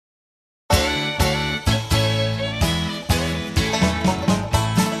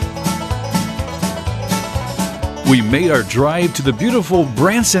We made our drive to the beautiful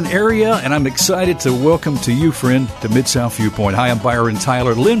Branson area, and I'm excited to welcome to you, friend, to Mid-South Viewpoint. Hi, I'm Byron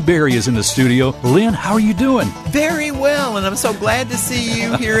Tyler. Lynn Berry is in the studio. Lynn, how are you doing? Very well, and I'm so glad to see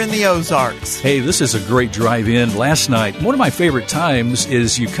you here in the Ozarks. Hey, this is a great drive-in. Last night, one of my favorite times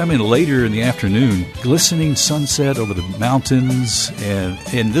is you come in later in the afternoon, glistening sunset over the mountains,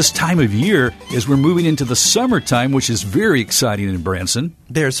 and this time of year is we're moving into the summertime, which is very exciting in Branson.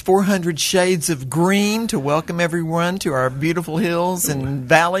 There's 400 shades of green to welcome everyone to our beautiful hills and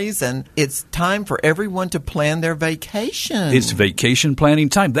valleys, and it's time for everyone to plan their vacation. It's vacation planning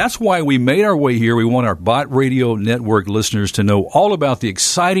time. That's why we made our way here. We want our Bott Radio Network listeners to know all about the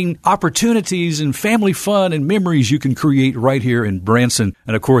exciting opportunities and family fun and memories you can create right here in Branson.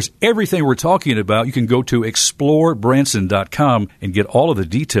 And, of course, everything we're talking about, you can go to explorebranson.com and get all of the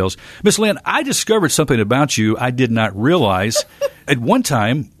details. Miss Lynn, I discovered something about you I did not realize. At one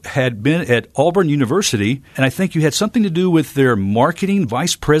time, had been at Auburn University, and I think you had something to do with their marketing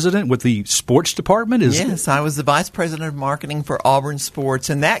vice president with the sports department? Yes, I was the vice president of marketing for Auburn Sports,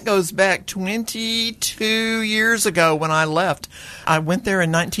 and that goes back 22 years ago when I left. I went there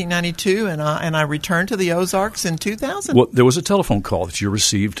in 1992, and I returned to the Ozarks in 2000. Well, there was a telephone call that you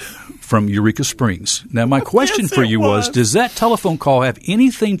received from Eureka Springs. Now, my question for you was, does that telephone call have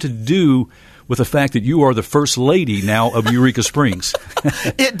anything to do with the fact that you are the first lady now of Eureka Springs?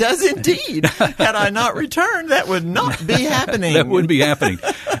 It does indeed. Had I not returned, that would not be happening. That wouldn't be happening.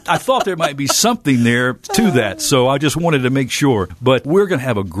 I thought there might be something there to that, so I just wanted to make sure. But we're going to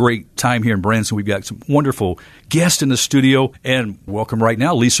have a great time here in Branson. We've got some wonderful guests in the studio, and welcome right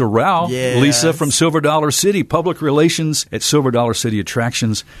now, Lisa Rao. Yes. Lisa from Silver Dollar City, Public Relations at Silver Dollar City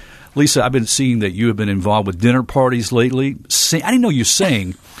Attractions. Lisa, I've been seeing that you have been involved with dinner parties lately. I didn't know you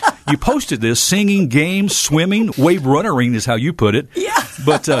sang. You posted this, singing, games, swimming, wave runnering is how you put it. Yeah.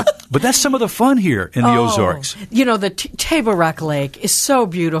 But that's some of the fun here in the Ozarks. You know, the Table Rock Lake is so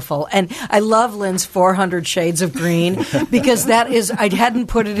beautiful. And I love Lynn's 400 Shades of Green because that is, I hadn't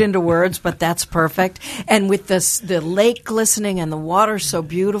put it into words, but that's perfect. And with the lake glistening and the water so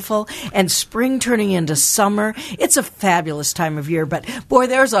beautiful and spring turning into summer, it's a fabulous time of year. But, boy,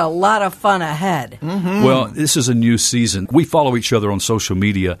 there's a lot of fun ahead. Mm-hmm. Well, this is a new season. We follow each other on social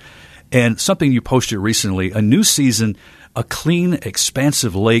media. And something you posted recently, a new season, a clean,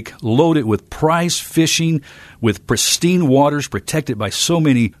 expansive lake loaded with prize fishing, with pristine waters protected by so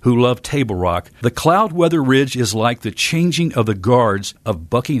many who love Table Rock. The Cloud Weather Ridge is like the changing of the guards of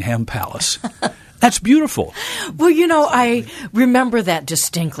Buckingham Palace. That's beautiful. Well, you know, I remember that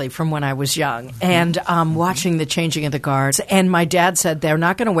distinctly from when I was young and watching the changing of the guards. And my dad said, they're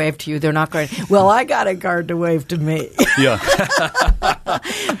not going to wave to you. They're not going to. Well, I got a guard to wave to me. Yeah.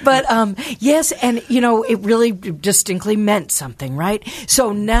 But, yes, and, you know, it really distinctly meant something, right?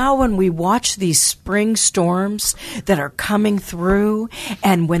 So now when we watch these spring storms that are coming through,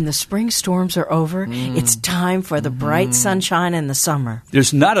 and when the spring storms are over, it's time for the bright sunshine in the summer.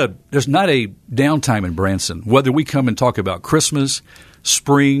 There's not a downtime in Branson. Whether we come and talk about Christmas,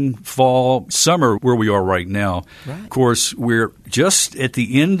 spring, fall, summer, where we are right now. Right. Of course, we're just at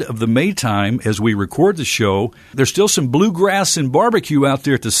the end of the May time as we record the show. There's still some bluegrass and barbecue out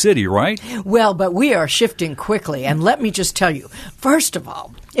there at the city, right? Well, but we are shifting quickly. And let me just tell you, first of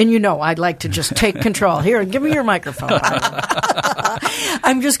all, and you know I'd like to just take control. Here, give me your microphone.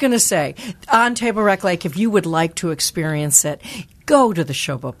 I'm just going to say, on Table Rock Lake, if you would like to experience it, go to the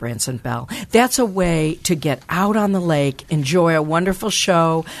Showboat Branson Belle. That's a way to get out on the lake, enjoy a wonderful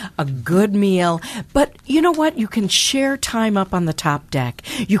show, a good meal. But you know what? You can share time up on the top deck.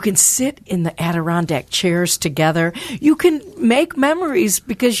 You can sit in the Adirondack chairs together. You can make memories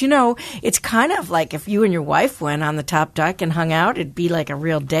because, you know, it's kind of like if you and your wife went on the top deck and hung out, it'd be like a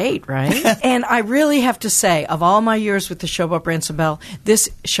real date, right? And I really have to say, of all my years with the Showboat Branson Belle, this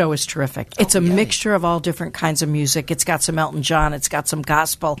show is terrific. It's a mixture of all different kinds of music. It's got some Elton John. It's got some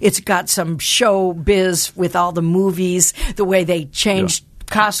gospel. It's got some showbiz with all the movies, the way they changed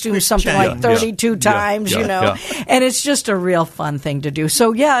costumes something like 32 times, you know. Yeah. And it's just a real fun thing to do.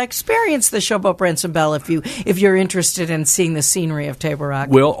 So, yeah, experience the Showboat Branson Belle if you're interested in seeing the scenery of Table Rock.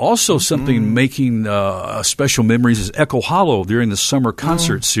 Well, also something making special memories is Echo Hollow during the summer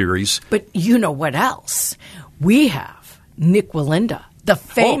concert series. But you know what else? We have Nick Wallenda. The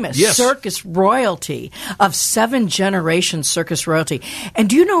famous circus royalty of 7-generation circus royalty. And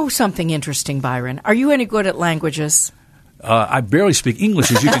do you know something interesting, Byron? Are you any good at languages? I barely speak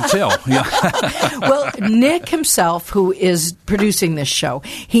English, as you can tell. Yeah. Well, Nick himself, who is producing this show,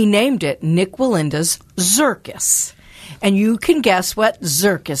 he named it Nick Wallenda's Zirkus. And you can guess what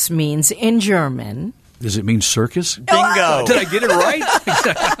Zirkus means in German. Does it mean circus? Bingo. Did I get it right?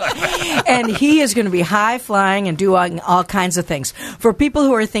 And he is going to be high-flying and doing all kinds of things. For people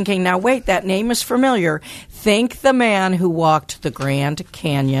who are thinking, now wait, that name is familiar, think the man who walked the Grand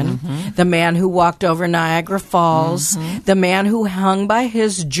Canyon, the man who walked over Niagara Falls, the man who hung by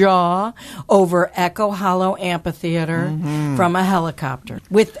his jaw over Echo Hollow Amphitheater from a helicopter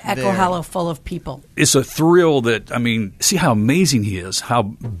with Echo Hollow full of people. It's a thrill that, I mean, see how amazing he is, how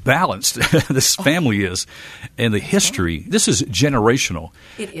balanced this family is, and the history. This is generational.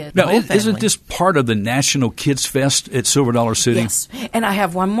 It is. Now, isn't this part of the National Kids Fest at Silver Dollar City? Yes. And I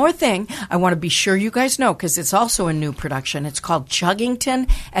have one more thing I want to be sure you guys know, because it's also a new production. It's called Chuggington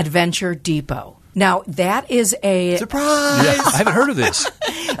Adventure Depot. Now, that is a surprise. Yeah, I haven't heard of this.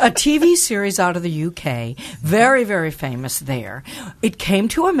 A TV series out of the UK, very, very famous there. It came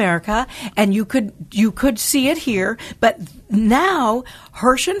to America, and you could see it here, but now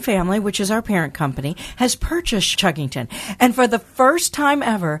Hirsch and Family, which is our parent company, has purchased Chuggington. And for the first time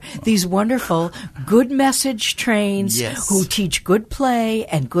ever, these wonderful good message trains who teach good play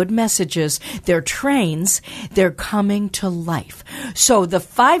and good messages, they're trains, they're coming to life. So the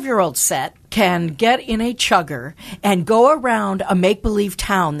 5-year-old set can get in a chugger and go around a make-believe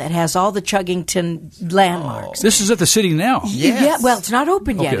town that has all the Chuggington landmarks. This is at the city now. Yes. Yeah, well, it's not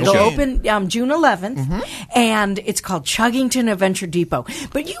open yet. Okay, It'll okay. open June 11th, and it's called Chuggington Adventure Depot.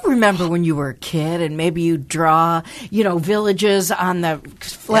 But you remember when you were a kid and maybe you draw, villages on the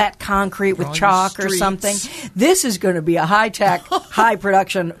flat concrete with chalk or something? This is going to be a high-tech,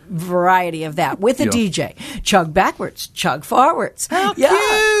 high-production variety of that with a DJ. Chug backwards, chug forwards. How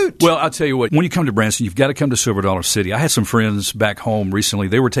cute! Well, I'll tell you what, when you come to Branson, you've got to come to Silver Dollar City. I had some friends back home recently.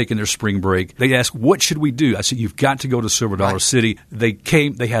 They were taking their spring break. They asked, what should we do? I said, you've got to go to Silver Dollar City. They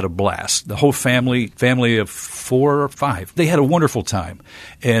came, they had a blast. The whole family of 4 or 5, they had a wonderful time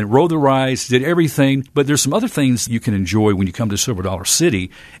and rode the rides, did everything. But there's some other things you can enjoy when you come to Silver Dollar City,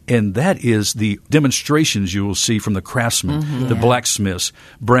 and that is the demonstrations you will see from the craftsmen, the blacksmiths,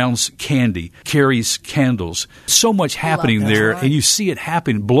 Brown's Candy, Carrie's Candles. So much happening there, and you see it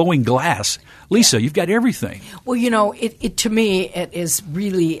happen, blowing glass. Lisa, you've got everything. Well, it to me, it is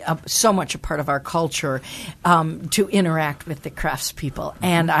really so much a part of our culture to interact with the craftspeople,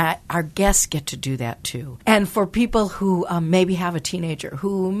 and our guests get to do that too. And for people who maybe have a teenager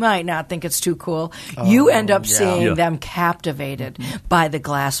who might not think it's too cool, you end up seeing them captivated by the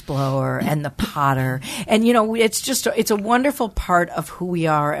glass blower and the potter. And, it's a wonderful part of who we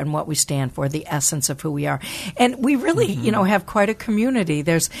are and what we stand for, the essence of who we are. And we really, have quite a community.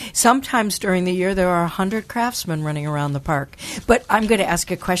 There's sometimes during the year there are 100 craftsmen running around the park. But I'm going to ask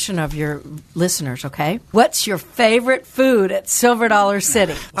a question of your listeners, okay? What's your favorite food at Silver Dollar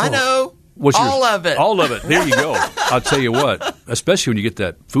City? I know. All of it. All of it. There you go. I'll tell you what, especially when you get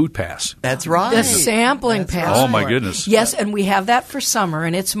that food pass. That's right. The sampling pass. Oh, my goodness. Yes, and we have that for summer,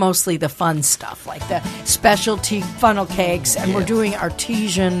 and it's mostly the fun stuff, like the specialty funnel cakes, and we're doing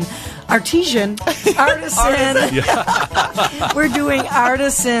artisan. We're doing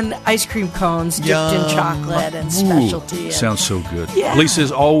artisan ice cream cones dipped in chocolate and specialty. Sounds so good. Yeah. Lisa,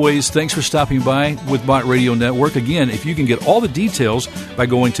 as always, thanks for stopping by with Bott Radio Network. Again, if you can get all the details by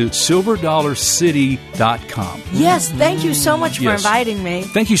going to silverdollarcity.com. Yes, thank you so much for inviting me.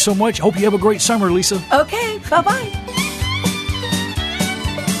 Thank you so much. Hope you have a great summer, Lisa. Okay, bye-bye.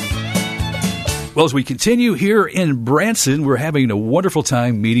 Well, as we continue here in Branson, we're having a wonderful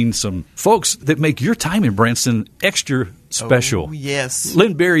time meeting some folks that make your time in Branson extra special. Oh, yes.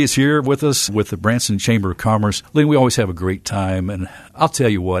 Lynn Berry is here with us with the Branson Chamber of Commerce. Lynn, we always have a great time, and I'll tell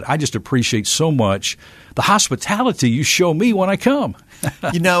you what, I just appreciate so much the hospitality you show me when I come.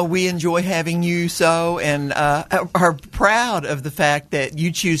 We enjoy having you and are proud of the fact that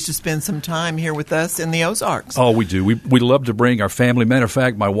you choose to spend some time here with us in the Ozarks. Oh, we do. We love to bring our family. Matter of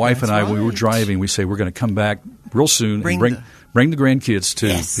fact, my wife and I, when we were driving, we say we're going to come back real soon and bring the grandkids too,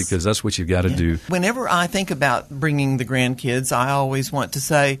 because that's what you've got to do. Whenever I think about bringing the grandkids, I always want to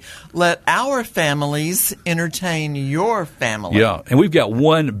say, let our families entertain your family. Yeah, and we've got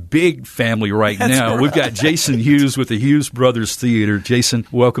one big family right now. We've got Jason Hughes with the Hughes Brothers Theater. Jason,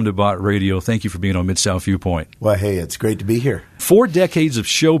 welcome to Bott Radio. Thank you for being on Mid-South Viewpoint. Well, hey, it's great to be here. 4 decades of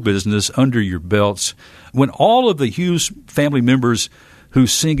show business under your belts. When all of the Hughes family members who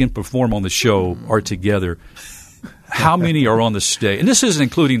sing and perform on the show are together, how many are on the stage? And this isn't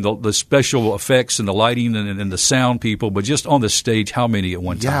including the special effects and the lighting and the sound people, but just on the stage, how many at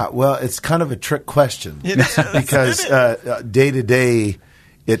one time? Yeah, well, it's kind of a trick question because day to day,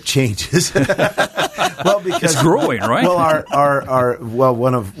 it changes. Well, because It's growing, right? Well,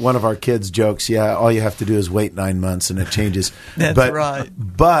 one of our kids jokes, all you have to do is wait 9 months and it changes. That's right.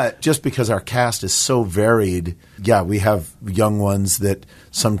 But just because our cast is so varied, we have young ones that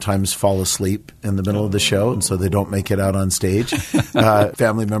sometimes fall asleep in the middle of the show, and so they don't make it out on stage.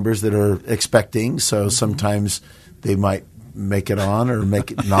 Family members that are expecting, so sometimes they might make it on or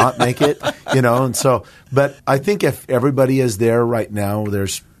not make it, and so, but I think if everybody is there right now,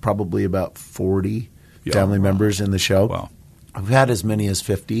 there's probably about 40 family members in the show. Wow. I've had as many as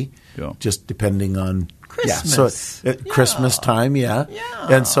 50, just depending on Christmas. Christmas time,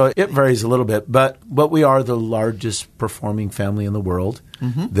 and so it varies a little bit, but we are the largest performing family in the world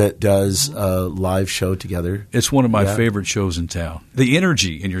that does a live show together. It's one of my favorite shows in town. The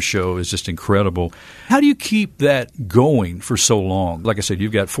energy in your show is just incredible. How do you keep that going for so long? Like I said,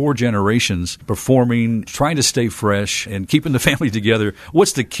 you've got 4 generations performing, trying to stay fresh, and keeping the family together.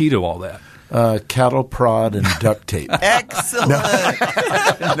 What's the key to all that? Cattle prod and duct tape. Excellent.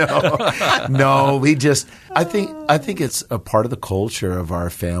 No, we just I think it's a part of the culture of our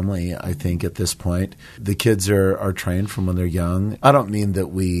family, I think, at this point. The kids are trained from when they're young. I don't mean that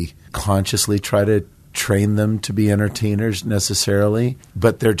we consciously try to train them to be entertainers necessarily,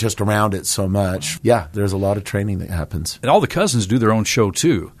 but they're just around it so much. Yeah, there's a lot of training that happens. And all the cousins do their own show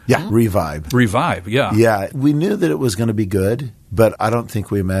too. Yeah, Revive. Revive, yeah. Yeah, we knew that it was going to be good, but I don't think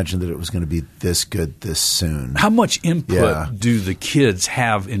we imagined that it was going to be this good this soon. How much input do the kids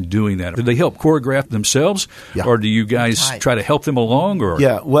have in doing that? Do they help choreograph themselves, or do you guys try to help them along? Or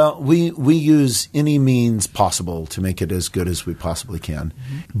Yeah, well, we use any means possible to make it as good as we possibly can,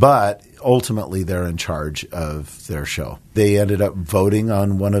 but ultimately they're in charge of their show. They ended up voting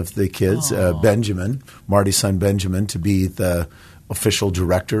on one of the kids, Benjamin, Marty's son Benjamin, to be the official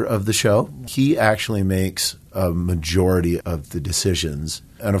director of the show. He actually makes a majority of the decisions.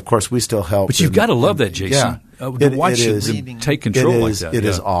 And, of course, we still help. But you've got to love that, Jason. To watch them take control like that. It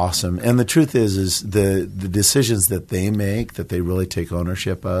is awesome. And the truth is the decisions that they make, that they really take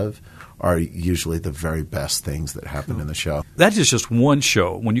ownership of, are usually the very best things that happen in the show. That is just one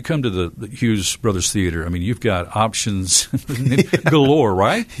show. When you come to the Hughes Brothers Theater, I mean, you've got options galore,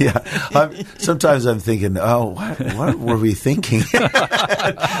 right? Sometimes I'm thinking, what were we thinking?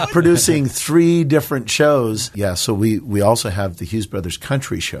 Producing 3 different shows. Yeah, so we also have the Hughes Brothers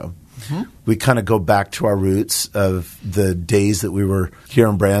Country Show. We kind of go back to our roots of the days that we were here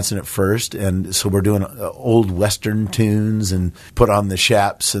in Branson at first, and so we're doing old Western tunes and put on the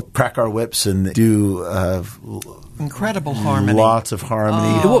shaps and crack our whips and do incredible harmony, lots of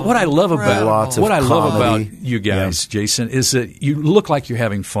harmony. What I love about you guys, Yeah. Jason, is that you look like you're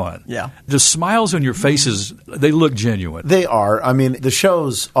having fun. Yeah. The smiles on your faces, they look genuine. They are. I mean, the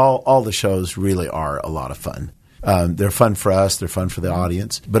shows, all the shows really are a lot of fun. They're fun for us. They're fun for the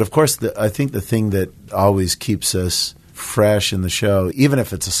audience. But, of course, I think the thing that always keeps us fresh in the show, even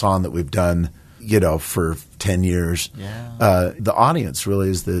if it's a song that we've done, for 10 years, the audience really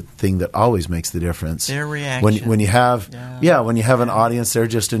is the thing that always makes the difference. Their reaction. When you have an audience, they're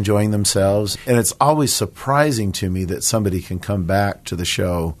just enjoying themselves. And it's always surprising to me that somebody can come back to the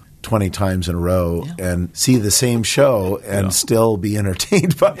show 20 times in a row and see the same show and still be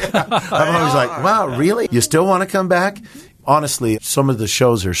entertained by it. I'm always like, wow, really? You still want to come back? Honestly, some of the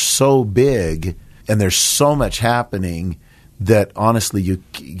shows are so big and there's so much happening that honestly you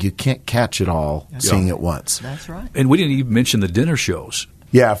can't catch it all seeing it once. That's right. And we didn't even mention the dinner shows.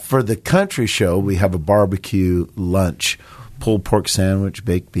 Yeah, for the country show, we have a barbecue lunch, pulled pork sandwich,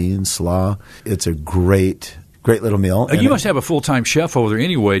 baked beans, slaw. It's a great little meal. You must have a full-time chef over there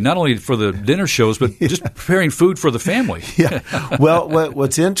anyway, not only for the dinner shows, but just preparing food for the family. Yeah. Well,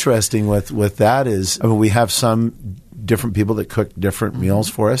 what's interesting with that is, I mean, we have some different people that cook different meals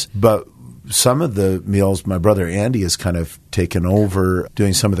for us, but some of the meals, my brother Andy has kind of taken over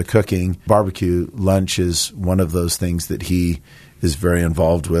doing some of the cooking. Barbecue lunch is one of those things that he is very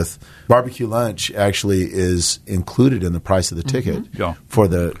involved with. Barbecue lunch actually is included in the price of the ticket for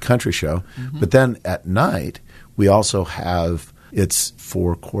the country show. But then at night, we also have its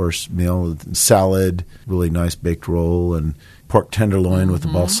 4-course meal, salad, really nice baked roll, and pork tenderloin with the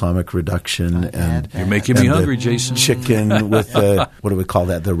balsamic reduction. And you're making me hungry, Jason. Chicken with the, what do we call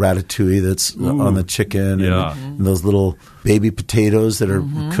that, the ratatouille that's on the chicken. And those little baby potatoes that are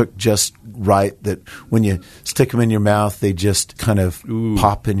cooked just right, that when you stick them in your mouth, they just kind of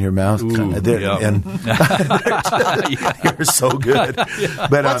pop in your mouth. And they're so good.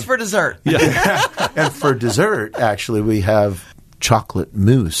 But, what's for dessert? And for dessert, actually, we have chocolate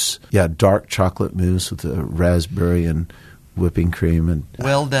mousse. Yeah, dark chocolate mousse with a raspberry and whipping cream. And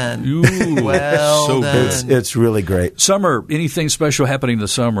Well done. Ooh, Well so done. good. it's really great. Summer, anything special happening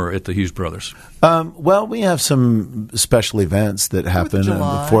this summer at the Hughes Brothers? Well, we have some special events that happen.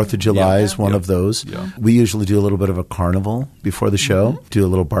 July. 4th of July Yeah. is one Yeah. of those. Yeah. We usually do a little bit of a carnival before the show, do a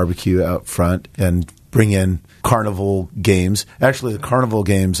little barbecue out front, and bring in carnival games. Actually, the carnival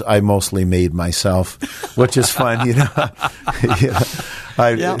games I mostly made myself, which is fun, you know.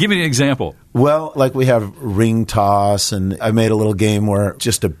 Yeah. Give me an example. Well, like we have ring toss, and I made a little game where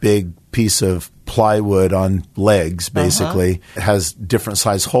just a big piece of plywood on legs, basically, it has different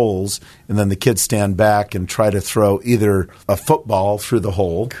size holes, and then the kids stand back and try to throw either a football through the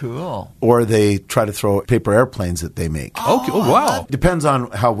hole, Cool. or they try to throw paper airplanes that they make. Okay. Oh, wow. Depends on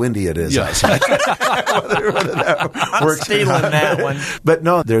how windy it is. Yes. I'm stealing that one. But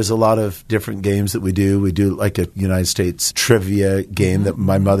no, there's a lot of different games that we do. We do like a United States trivia game that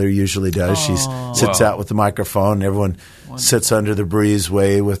my mother usually does. She sits Wow. out with the microphone, and everyone sits under the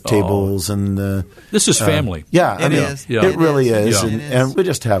breezeway with tables and This is family. yeah, It is. Yeah. It really is, Yeah. and, It is. and we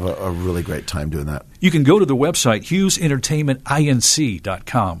just have a really great time doing that. You can go to the website,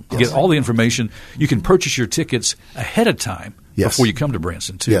 HughesEntertainmentINC.com. You get all the information. You can purchase your tickets ahead of time Yes. before you come to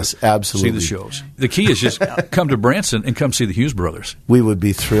Branson, too. Yes, absolutely. See the shows. The key is just come to Branson and come see the Hughes Brothers. We would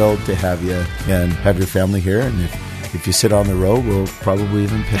be thrilled to have you and have your family here, and if you sit on the road, we'll probably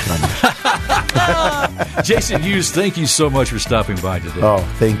even pick on you. Jason Hughes, thank you so much for stopping by today. Oh,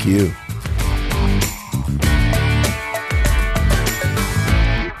 thank you.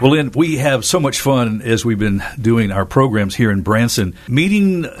 Well, Lynn, we have so much fun as we've been doing our programs here in Branson,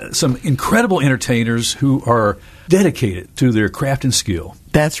 meeting some incredible entertainers who are dedicated to their craft and skill.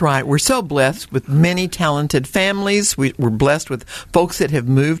 That's right. We're so blessed with many talented families. We're blessed with folks that have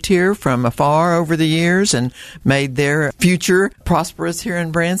moved here from afar over the years and made their future prosperous here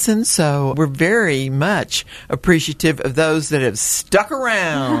in Branson. So we're very much appreciative of those that have stuck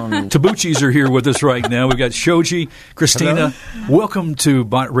around. Tabuchis are here with us right now. We've got Shoji, Christina. Welcome to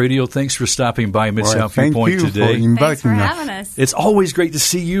Bot Radio. Thanks for stopping by Mid-South Viewpoint Thank you today. for inviting Thanks for us. having us. It's always great to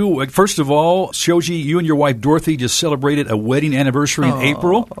see you. First of all, Shoji, you and your wife Dorothy just celebrated a wedding anniversary in April.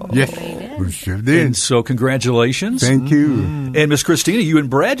 Yes, we sure did. And so congratulations. Thank you. And Miss Christina, you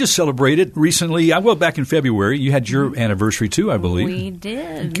and Brad just celebrated recently, well, back in February. You had your anniversary too, I believe. We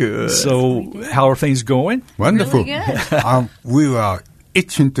did. Good. So how are things going? Wonderful. Really good. We were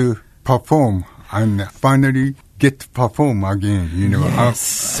itching to perform and finally get to perform again. You know,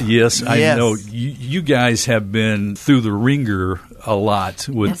 Yes, I Yes. know. You guys have been through the ringer a lot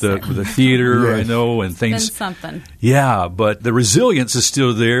with Yes, with the theater, Yes. I know, and Been things. something. Yeah, but the resilience is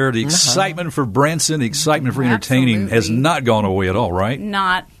still there. The excitement for Branson, the excitement for entertaining has Absolutely. not gone away at all, right?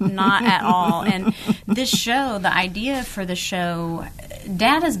 Not at all. And this show, the idea for the show,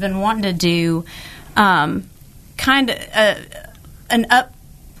 Dad has been wanting to do kind of an up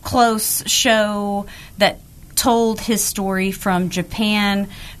close show that told his story from Japan,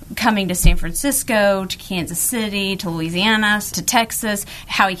 coming to San Francisco, to Kansas City, to Louisiana, to Texas,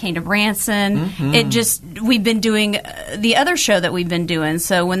 how he came to Branson. We've been doing the other show that we've been doing.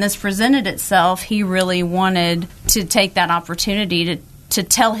 So when this presented itself, he really wanted to take that opportunity to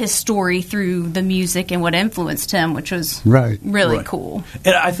tell his story through the music and what influenced him, which was Right. really Right. cool.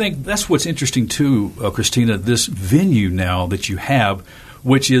 And I think that's what's interesting too, Christina, this venue now that you have,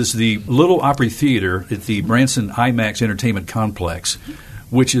 which is the Little Opry Theater at the Branson IMAX Entertainment Complex,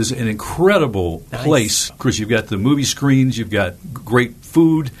 which is an incredible place. Of course, you've got the movie screens, you've got great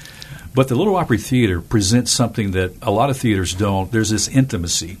food, but the Little Opry Theater presents something that a lot of theaters don't. There's this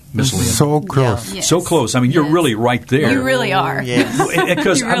intimacy, Miss Lynn. so close. Yes. So close. I mean, you're Yes. really right there. You really are. Yes.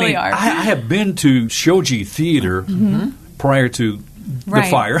 Because You really are. I have been to Shoji Theater prior to the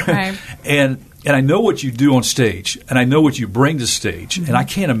Right, fire, right. and I know what you do on stage, and I know what you bring to stage, and I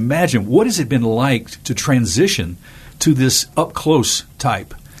can't imagine what has it been like to transition to this up close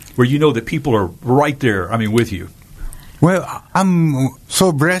type, where you know that people are right there. I mean, with you. Well, I'm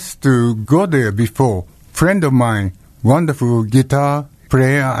so blessed to go there before. Friend of mine, wonderful guitar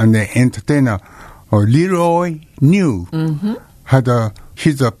player and entertainer, Leroy New,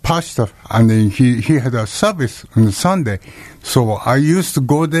 he's a pastor, and then he had a service on Sunday. So I used to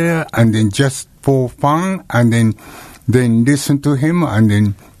go there and then just for fun, and then listen to him and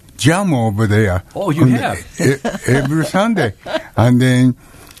then jam over there. Oh, you have? Every Sunday. And then,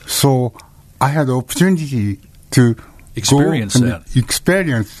 so I had the opportunity to Experience go and that.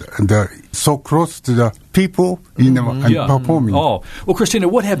 experience so close to the people, and performing. Oh, well, Christina,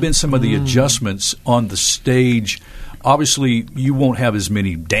 what have been some of the adjustments on the stage? Obviously, you won't have as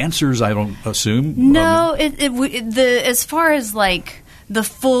many dancers, I don't assume. No, as far as like the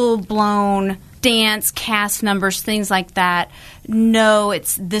full blown dance, cast numbers, things like that. No,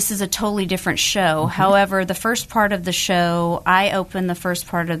 this is a totally different show. However, the first part of the show, I open the first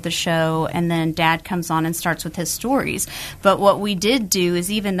part of the show, and then Dad comes on and starts with his stories. But what we did do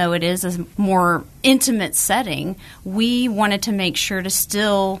is, even though it is a more intimate setting, we wanted to make sure to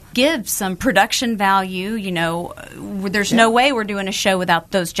still give some production value. You know, there's no way we're doing a show without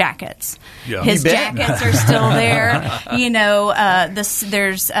those jackets. Yeah. His jackets are still there. You know,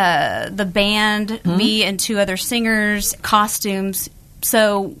 there's the band, me and 2 other singers, costumes.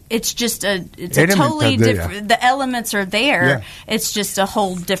 So it's just a totally different. The elements are there. Yeah. It's just a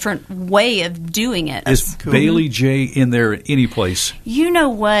whole different way of doing it. Is Bailey J in there any place? You know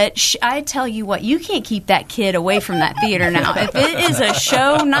what? I tell you what, you can't keep that kid away from that theater now. If it is a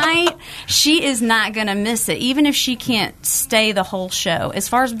show night, she is not going to miss it, even if she can't stay the whole show. As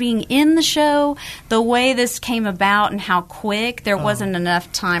far as being in the show, the way this came about and how quick, there wasn't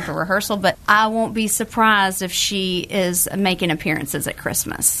enough time for rehearsal, but I won't be surprised if she is making appearances at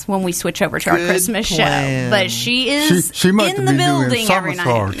Christmas when we switch over to our Christmas show. But she is she might in be the doing building every night.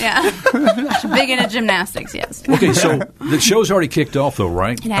 somersaults. Yeah. She's big into gymnastics, yes. Okay, so the show's already kicked off, though,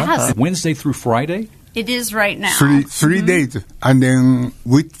 right? It has. Wednesday through Friday? It is right now. Three days, and then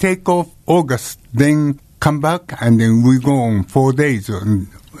we take off August, then come back, and then we go on 4 days.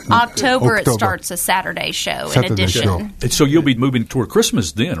 October it starts a Saturday show in Saturday addition. show. And so you'll be moving toward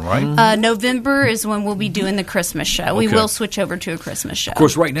Christmas then, right? November is when we'll be doing the Christmas show. We Okay. will switch over to a Christmas show. Of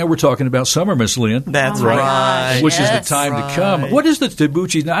course, right now we're talking about summer, Miss Lynn. That's Oh my right. gosh. Which is Yes. the time to come. What is the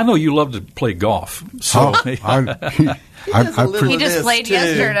Tabuchi? Now, I know you love to play golf. So Oh, I He just this, played too.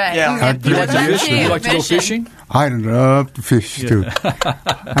 yesterday. Yeah. you like to Love fish? to. You like to go fishing? I love to fish too.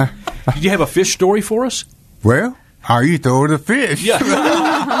 Do you have a fish story for us? Well, I eat all the fish. Yeah.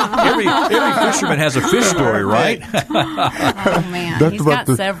 every fisherman has a fish story, right? Oh, man. That's He's what got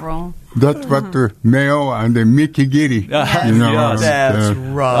the- several. That's what the Mel and the Mickey Giddy. You know, Yes. That's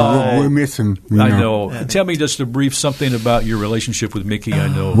right. we miss him. I know. Tell me just a brief something about your relationship with Mickey. I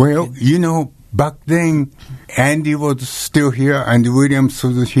know. Well, you know, back then, Andy was still here, Andy Williams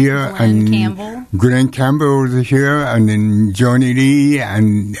was here, Glenn and Campbell. Glenn Campbell was here, and then Johnny Lee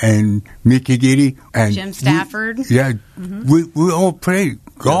and Mickey Giddy and Jim Stafford. we all played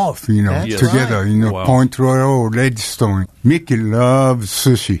golf, you know, Yes. together. You know, Wow. Point Royal, Redstone. Mickey loves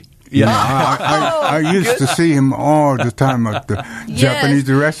sushi. Yeah. I used to see him all the time at the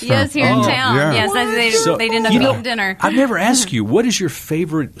Japanese restaurant. Yes, here in town. Yeah. Yes, So, they'd end up you know, eating dinner. I've never asked you, what is your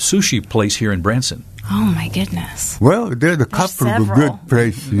favorite sushi place here in Branson? Oh, my goodness. Well, there's a couple of several. good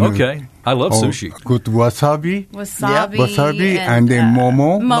places. You know. Okay. I love sushi. Good wasabi. Wasabi. And then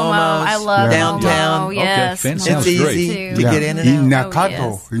Momo. Momo. I love Downtown. Momo. Okay, Yes. fantastic. Momo's Sounds It's great. easy too. to get in and In out. Nakato,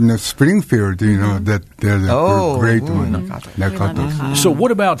 yes. in Springfield, you know, that there's a Oh, great ooh, one. Nakato. We love Nakato. Nakato. So what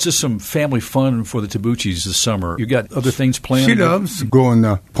about just some family fun for the Tabuchis this summer? You got other things planned? She loves going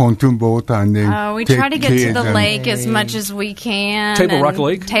on a pontoon boat and then We take try to get to kids the and- lake as much as we can. Table and Rock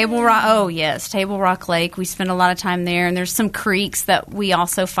Lake? Table Rock. Oh yes, Table Rock Lake. We spend a lot of time there, and there's some creeks that we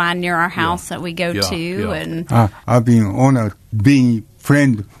also find near our house that we go Yeah, to. yeah. And I've been honored being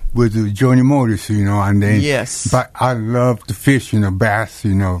friend with Johnny Morris, you know, and then Yes. But I love to fish, you know, bass,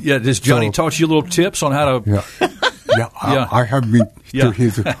 you know. Yeah, does Johnny So- taught you little tips on how to... Yeah. Yeah, Yeah. I have been Yeah. to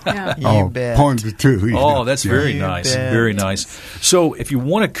his You bet. pond too. you Oh, know. that's Yeah. very You nice. bet. Very nice. So if you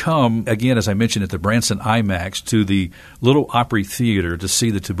want to come, again, as I mentioned, at the Branson IMAX to the Little Opry Theater to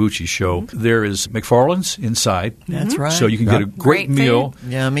see the Tabuchi show, there is McFarland's inside. That's right. So you can get a great Great meal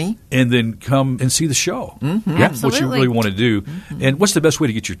Yummy. and then come and see the show. That's what you Absolutely. really want to do. And what's the best way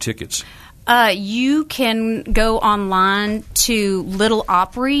to get your tickets? you can go online to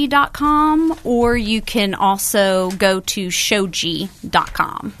littleopry.com, or you can also go to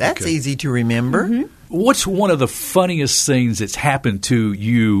shoji.com. That's easy to remember. What's one of the funniest things that's happened to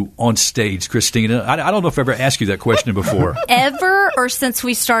you on stage, Christina? I don't know if I've ever asked you that question before. Ever or since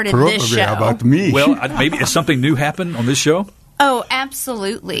we started Probably this show? about me. Well, maybe has something new happened on this show? Oh,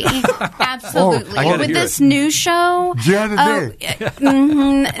 absolutely. Absolutely. I gotta With hear this it. new show. The other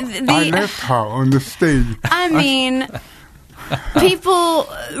day, I left her on the stage. I mean, people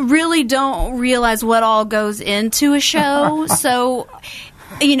really don't realize what all goes into a show. So,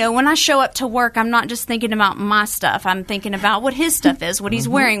 you know, when I show up to work, I'm not just thinking about my stuff. I'm thinking about what his stuff is, what he's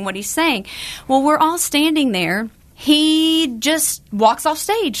wearing, what he's saying. Well, we're all standing there. he just walks off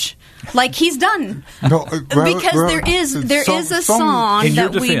stage. Like he's done. No, Because there is a song in your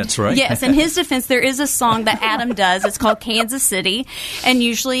that defense, right? Yes, in his defense, there is a song that Adam does. It's called Kansas City, and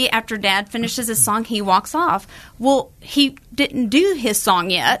usually after Dad finishes his song, he walks off. Well, he didn't do his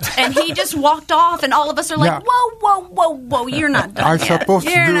song yet, and he just walked off, and all of us are like, whoa, you're not done yet.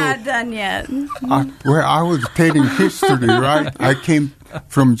 You're not done yet. I was telling history, right? I came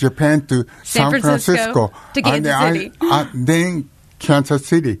from Japan to San Francisco to Kansas City. Then Kansas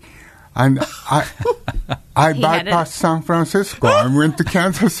City. And I bypassed San Francisco. I went to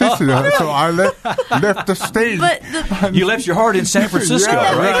Kansas City, so I left the stage. But you left your heart in San Francisco,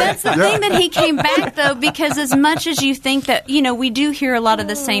 right? That's the thing that he came back, though, because as much as you think that, we do hear a lot of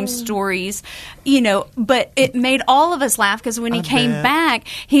the same stories, but it made all of us laugh because when he came back,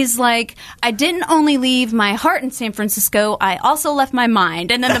 he's like, I didn't only leave my heart in San Francisco, I also left my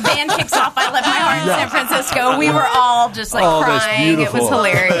mind. And then the band kicks off, I left my heart in San Francisco. We were all just like crying. It was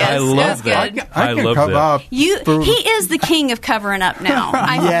hilarious. I love that. I love that. He is the king of covering up now.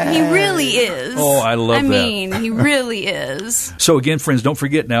 He really is. Oh, I love that. I mean, he really is. So again, friends, don't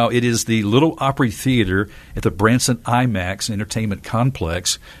forget now, it is the Little Opry Theater at the Branson IMAX Entertainment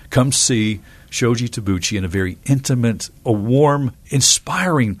Complex. Come see Shoji Tabuchi in a very intimate, a warm,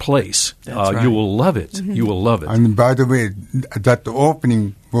 inspiring place. Right. You will love it. Mm-hmm. You will love it. And by the way, that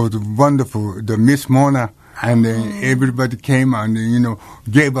opening was wonderful. The Miss Mona and everybody came and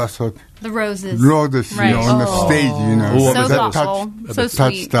gave us the roses, right. On the stage. So thoughtful, so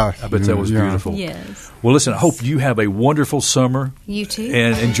sweet. I bet that was beautiful. Yes. Well, listen, I hope you have a wonderful summer. You too.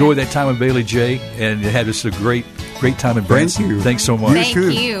 And enjoy that time in Bailey J. And have just a great time in Branson. Thank you. Thanks so much. Thank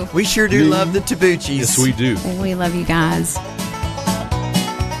you. We sure do love the Tabuchis. Yes, we do. We love you guys.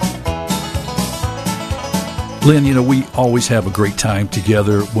 Lynn, we always have a great time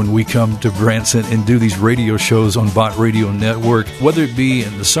together when we come to Branson and do these radio shows on Bott Radio Network, whether it be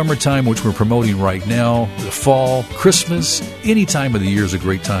in the summertime, which we're promoting right now, the fall, Christmas, any time of the year is a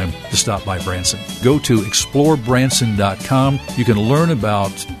great time to stop by Branson. Go to explorebranson.com. You can learn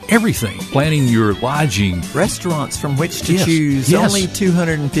about everything, planning your lodging. Restaurants from which to choose. Yes. Only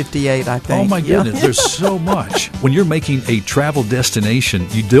 258, I think. Oh, my goodness. There's so much. When you're making a travel destination,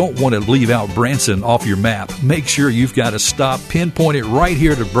 you don't want to leave out Branson off your map. Make sure you've got to stop, pinpoint it right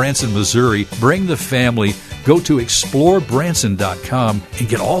here to Branson, Missouri. Bring the family. Go to explorebranson.com and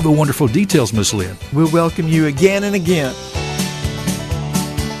get all the wonderful details, Miss Lynn. We'll welcome you again and again.